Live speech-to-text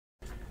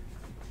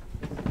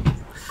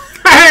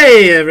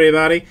Hey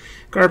everybody,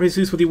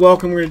 RPAs with you.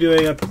 Welcome. We're going to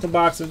do a purple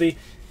box of the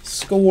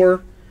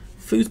Score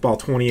Foosball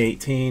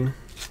 2018.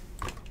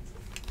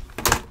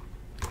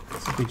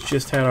 So we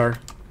just had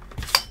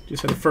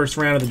the first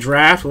round of the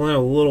draft. We'll know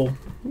a little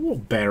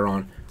better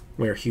on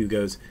where Hugh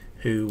goes,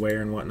 who,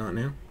 where, and whatnot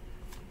now.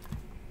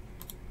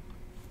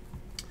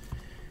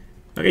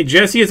 Okay,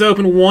 Jesse has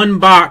opened one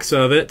box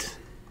of it.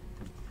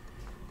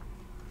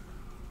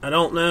 I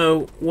don't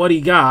know what he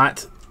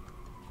got,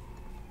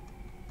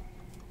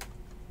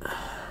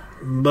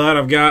 but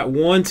I've got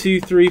 1,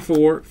 2, 3,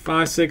 4,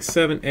 5, 6,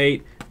 7,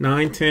 8,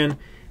 9, 10,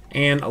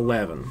 and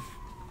 11.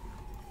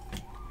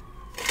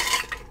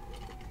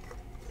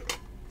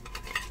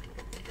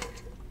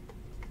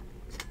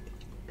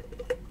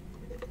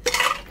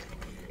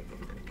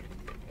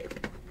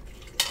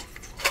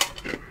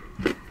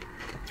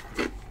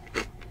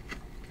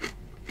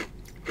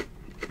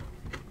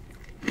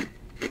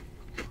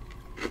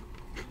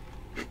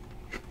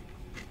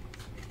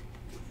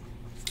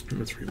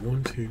 Let's read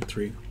 1, 2,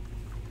 3.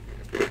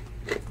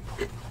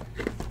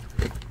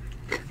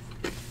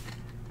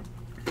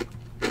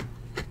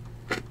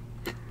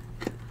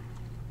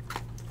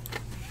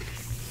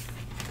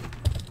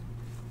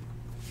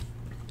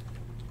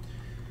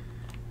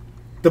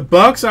 The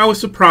Bucks I was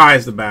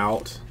surprised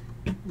about,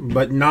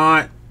 but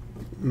not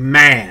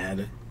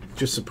mad,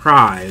 just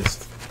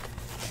surprised.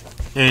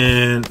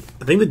 And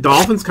I think the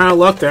Dolphins kind of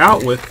lucked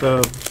out with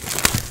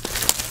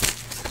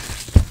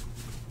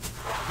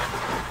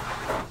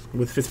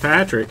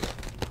Fitzpatrick.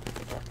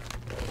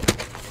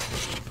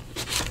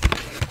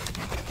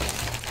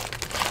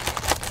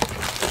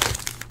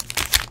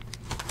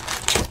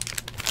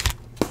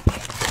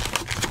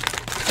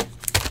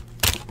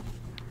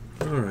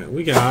 All right,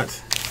 we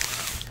got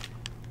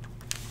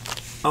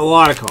a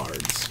lot of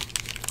cards.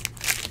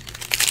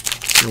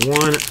 The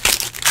one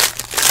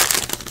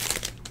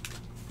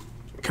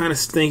kind of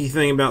stinky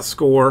thing about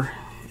Score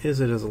is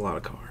it has a lot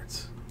of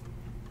cards.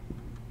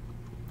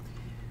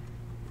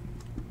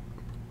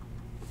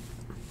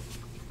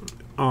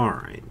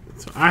 Alright,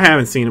 so I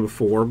haven't seen it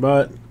before,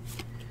 but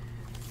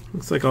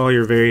looks like all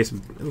your various,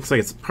 it looks like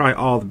it's probably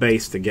all the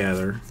base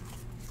together.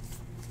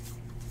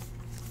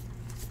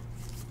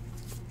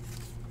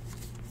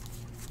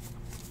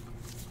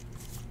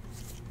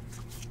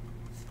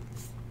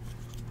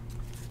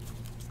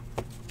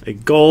 A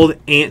gold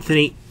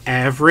Anthony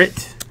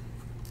Averett,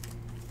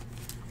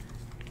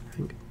 I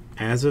think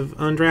as of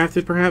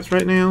undrafted perhaps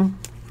right now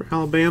for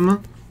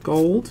Alabama,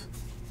 gold.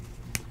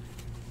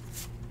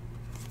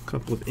 A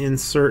couple of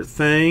insert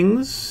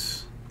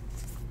things.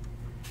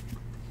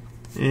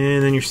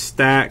 And then your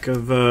stack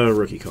of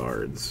rookie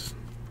cards.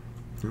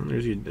 Well,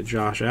 there's your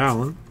Josh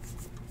Allen.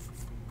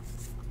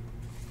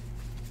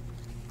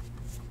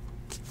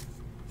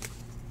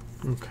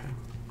 Okay.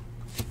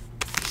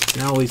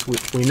 Now at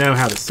least we know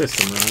how the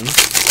system runs.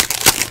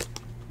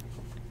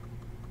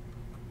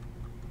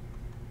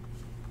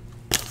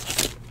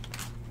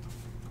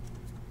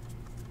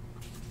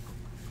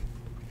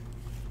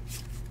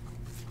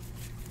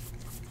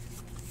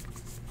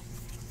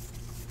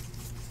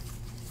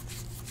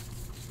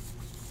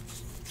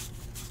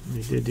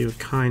 We did do a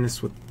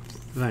kindness with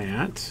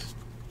that.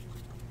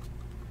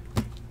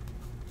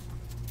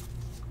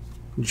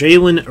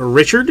 Jalen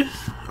Richard,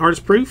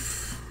 artist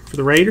proof for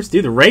the Raiders.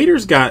 Dude, the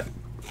Raiders got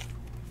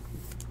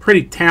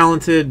pretty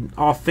talented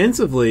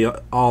offensively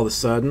all of a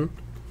sudden.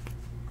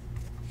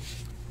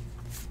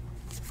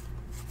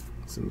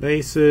 Some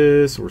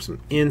bases or some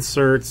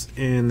inserts,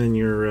 and then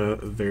your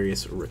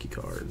various rookie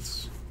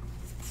cards.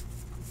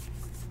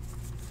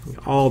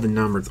 All the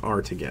numbers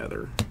are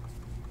together.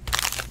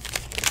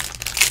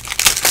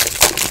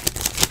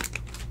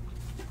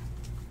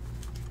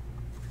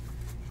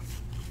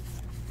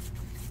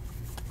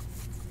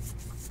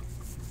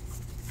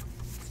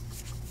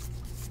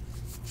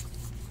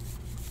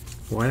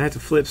 Why I have to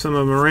flip some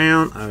of them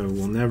around, I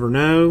will never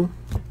know.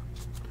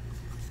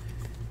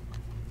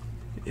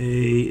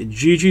 A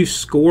Juju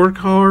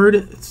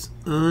scorecard. It's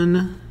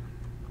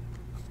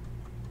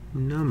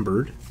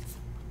unnumbered.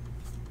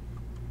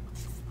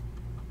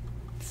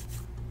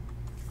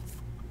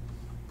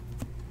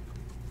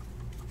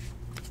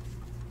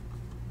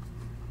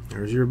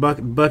 There's your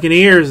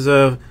Buccaneers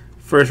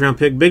first round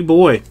pick, big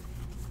boy.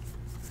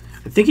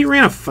 I think he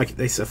ran like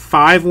they said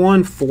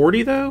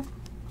 5.140 though,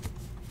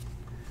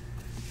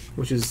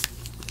 which is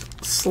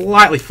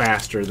slightly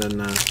faster than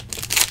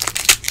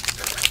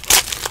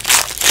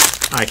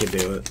I could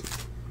do it.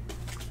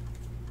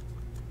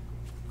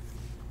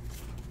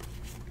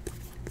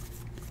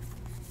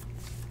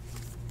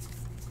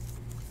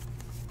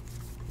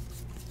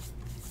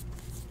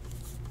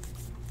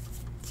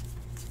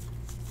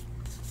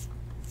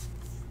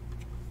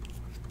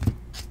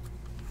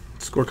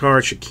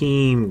 Scorecard,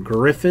 Shaquem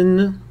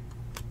Griffin.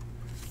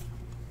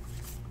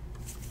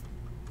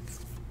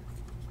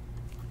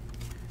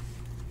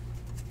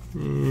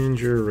 And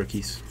your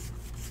rookies.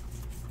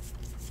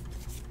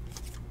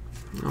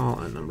 All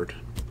unnumbered.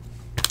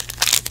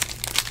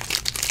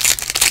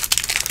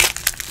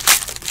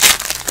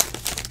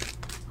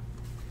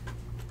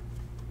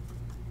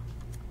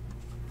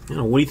 You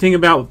know, what do you think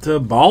about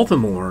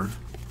Baltimore?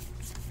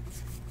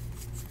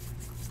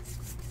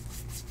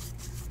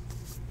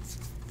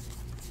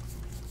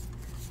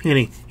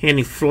 Handy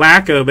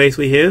Flacco,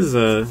 basically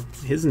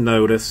his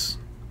notice.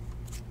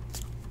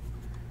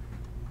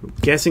 I'm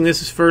guessing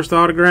this is first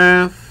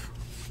autograph.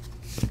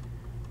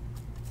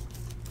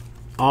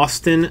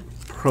 Austin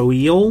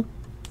Proehl,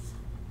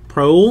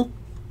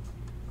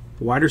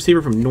 wide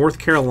receiver from North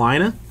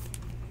Carolina.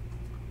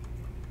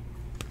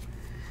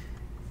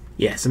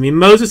 Yes, I mean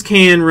Moses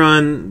can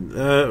run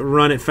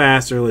it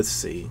faster. Let's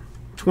see,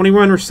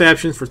 21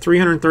 receptions for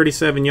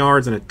 337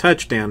 yards and a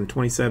touchdown in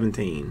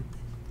 2017.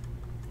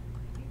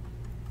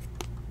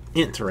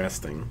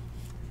 Interesting.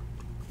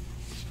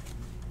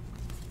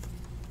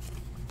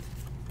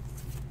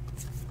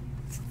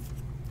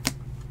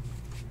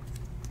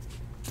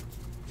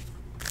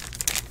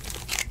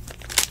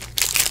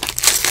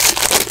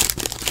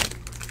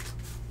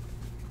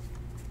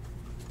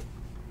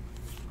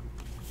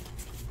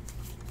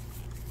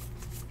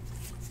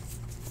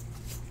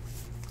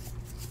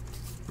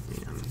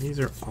 These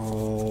are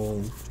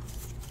all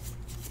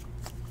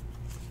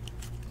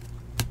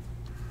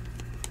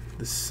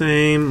the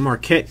same.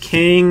 Marquette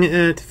King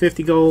at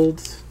 50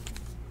 golds.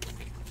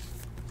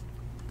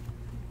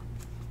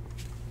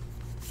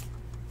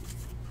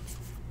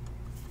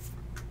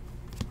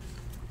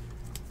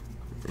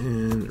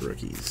 And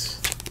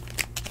rookies.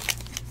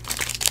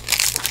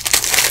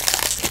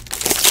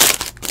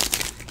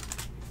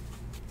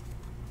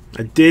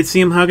 I did see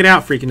him hug it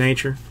out, Freak of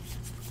Nature.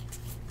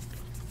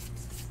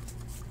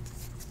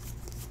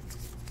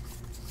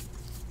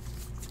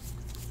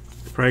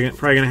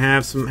 Probably gonna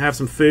have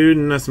some food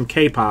and some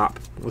K-pop.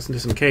 Listen to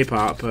some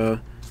K-pop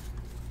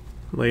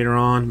later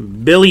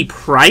on. Billy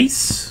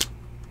Price,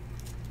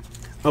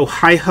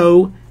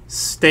 Ohio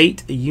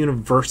State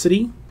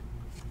University.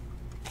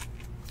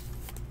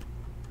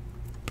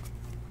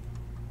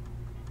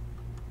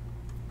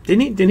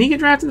 Didn't he get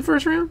drafted in the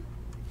first round?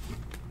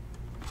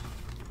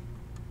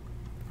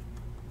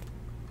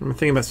 I'm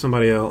thinking about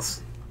somebody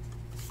else.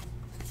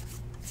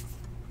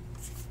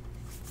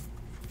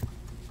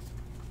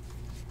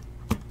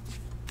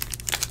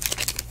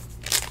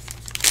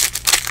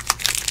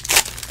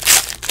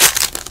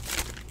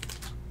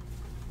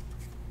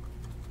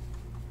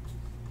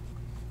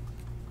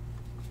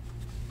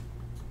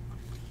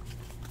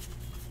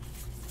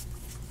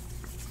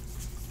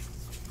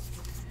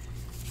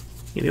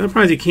 Yeah, the only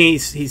problem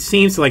is he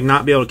seems to like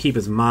not be able to keep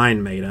his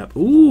mind made up.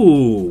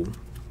 Ooh,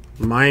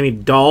 Miami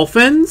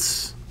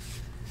Dolphins.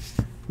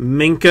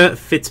 Minka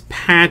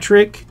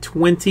Fitzpatrick,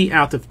 20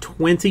 out of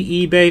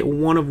 20 eBay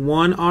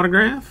 1/1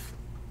 autograph.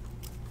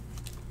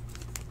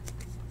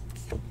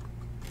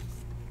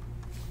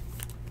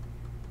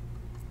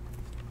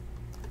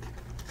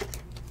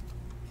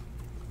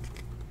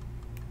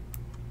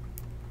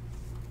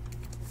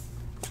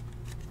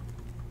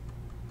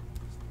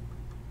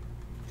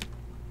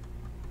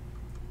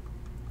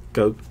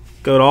 Go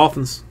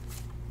Dolphins.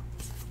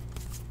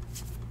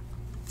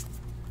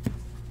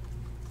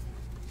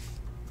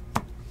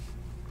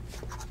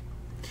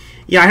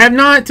 Yeah, I have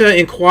not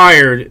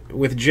inquired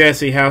with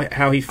Jesse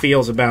how he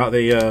feels about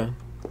the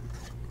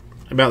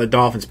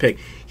Dolphins pick.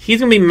 He's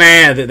gonna be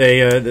mad that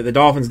that the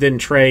Dolphins didn't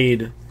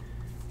trade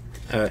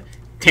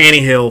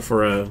Tannehill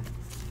for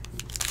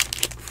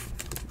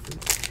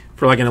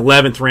like an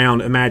 11th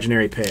round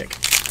imaginary pick.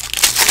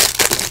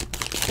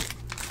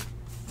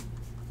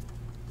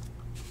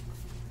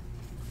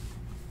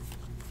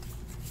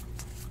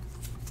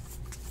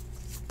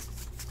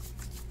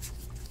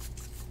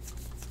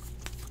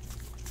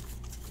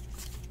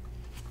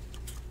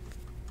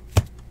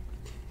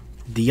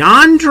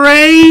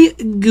 DeAndre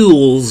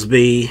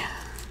Goolsby,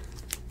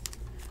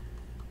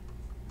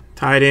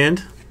 tight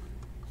end.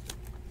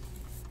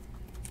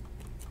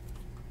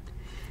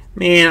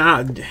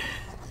 Man,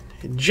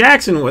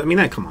 Jackson. I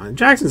mean, come on,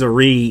 Jackson's a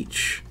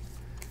reach.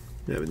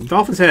 The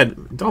Dolphins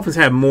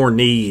had more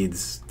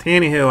needs.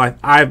 Tannehill,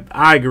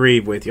 I agree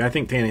with you. I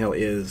think Tannehill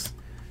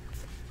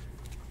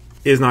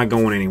is not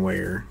going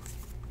anywhere.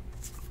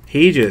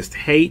 He just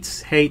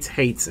hates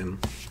him.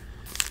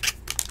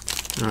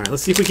 All right,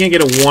 let's see if we can't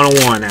get a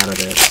 101 out of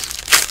this.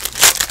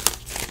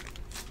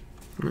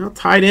 Well,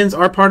 tight ends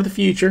are part of the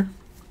future.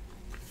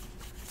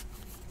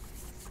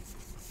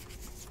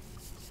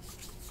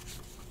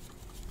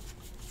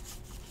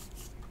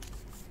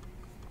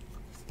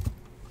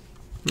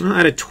 Well,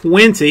 out of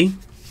 20,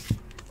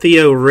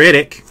 Theo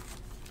Riddick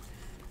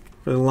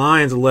for the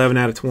Lions, 11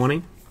 out of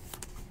 20.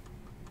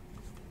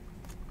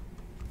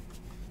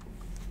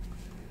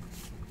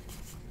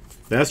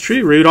 That's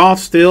true. Rudolph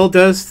still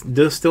does stand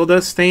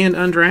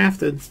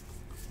undrafted.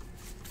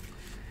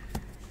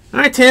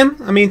 All right, Tim.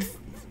 I mean,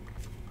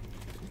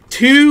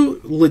 two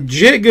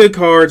legit good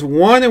cards.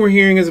 One that we're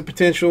hearing is a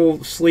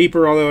potential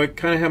sleeper, although I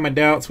kind of have my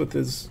doubts with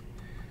his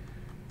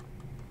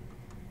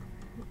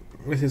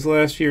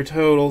last year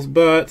totals.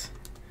 But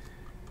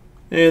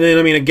and then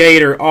I mean a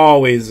Gator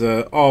always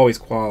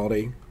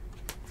quality.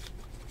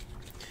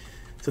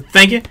 So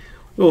thank you.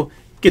 We'll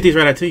get these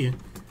right out to you.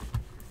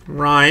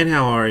 Ryan,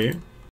 how are you?